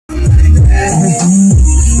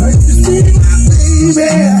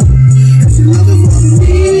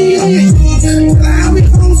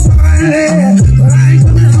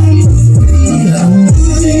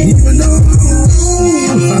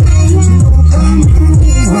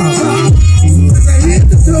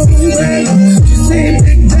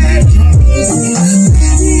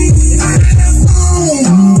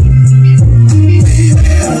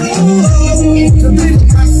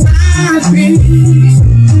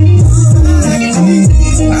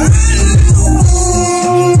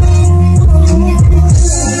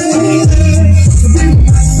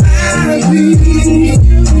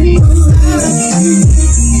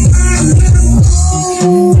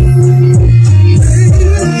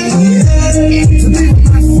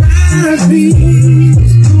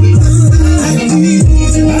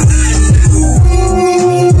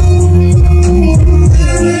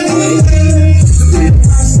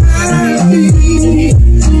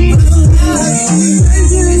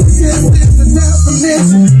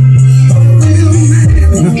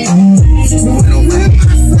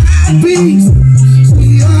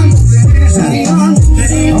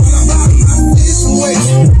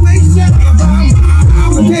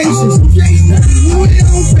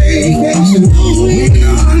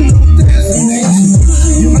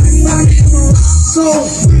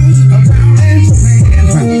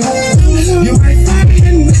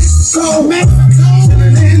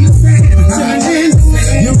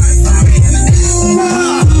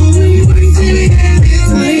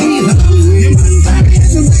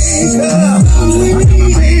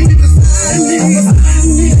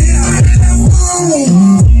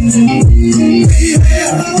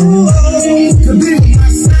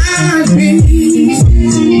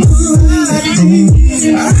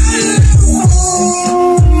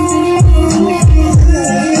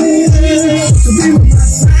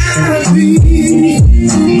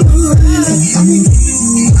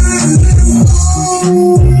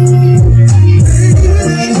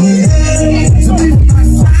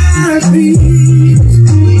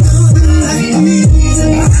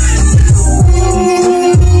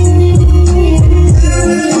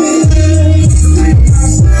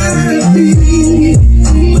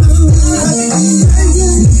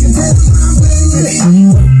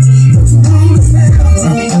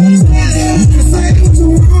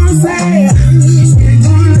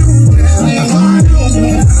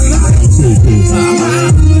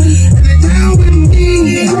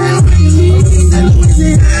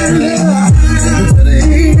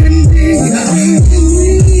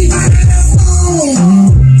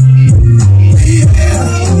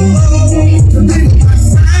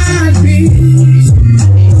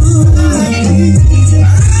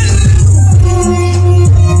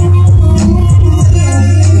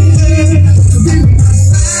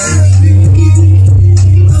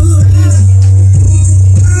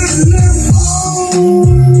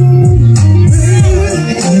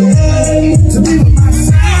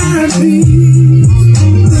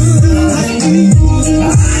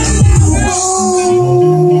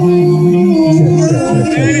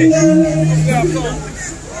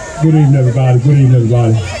Good evening, everybody. Good evening,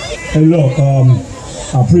 everybody. Hey, look,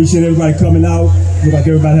 I appreciate everybody coming out. Look like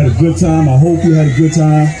everybody had a good time. I hope you had a good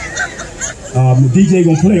time. The DJ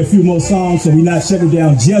gonna play a few more songs, so we're not shutting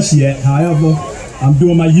down just yet. However, I'm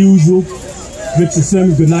doing my usual. Richard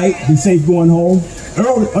Simmons, good night. Be safe going home.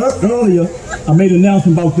 Earlier, I made an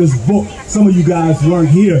announcement about this book. Some of you guys weren't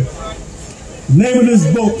here. The name of this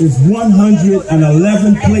book is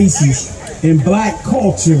 111 Places in Black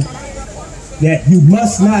Culture That You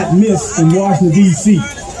Must Not Miss in Washington, D.C.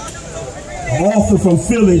 An author from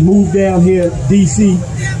Philly moved down here, D.C.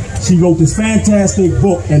 She wrote this fantastic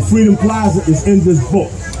book, and Freedom Plaza is in this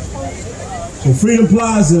book. So Freedom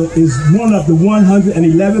Plaza is one of the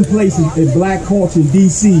 111 places in black culture in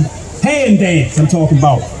D.C. Hand dance, I'm talking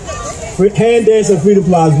about. Hand dance at Freedom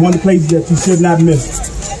Plaza is one of the places that you should not miss.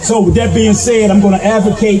 So with that being said, I'm going to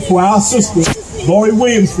advocate for our sister, Lori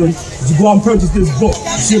Williamson, to go out and purchase this book.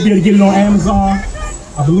 She'll be able to get it on Amazon.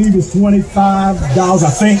 I believe it's $25, I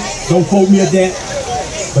think. Don't quote me at that.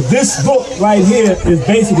 But this book right here is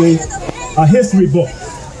basically a history book.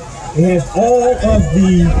 It has all of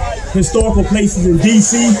the historical places in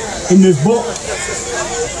D.C. in this book.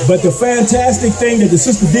 But the fantastic thing that the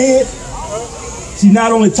sister did, she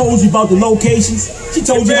not only told you about the locations, she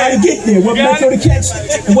told you how to get there, what metro to catch,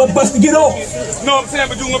 and what bus to get off. You know what I'm saying?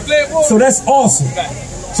 But you gonna play it? So that's awesome.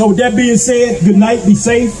 So with that being said, good night, be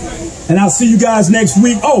safe, and I'll see you guys next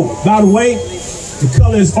week. Oh, by the way, the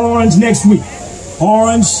color is orange next week.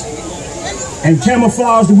 Orange and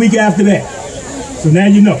camouflage the week after that. So now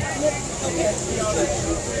you know.